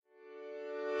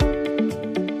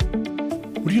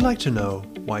you like to know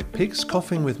why pigs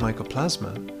coughing with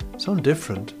mycoplasma sound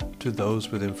different to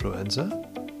those with influenza?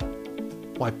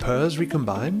 Why PRRS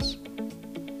recombines?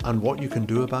 And what you can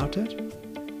do about it?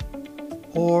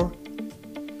 Or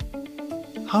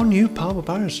how new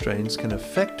Parvovirus strains can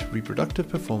affect reproductive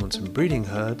performance in breeding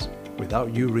herds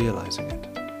without you realizing it?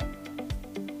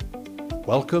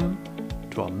 Welcome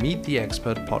to our Meet the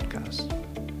Expert podcast,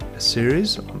 a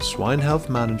series on swine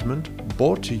health management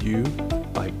brought to you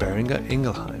by Boehringer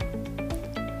Ingelheim,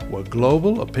 where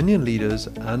global opinion leaders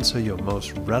answer your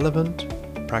most relevant,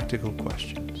 practical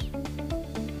questions.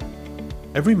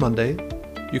 Every Monday,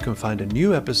 you can find a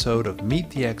new episode of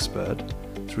Meet the Expert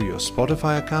through your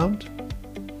Spotify account,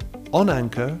 on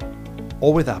Anchor,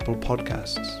 or with Apple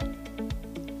Podcasts.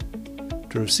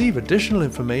 To receive additional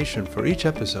information for each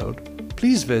episode,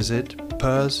 please visit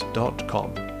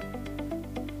PRRS.com.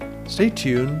 Stay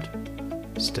tuned,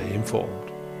 stay informed.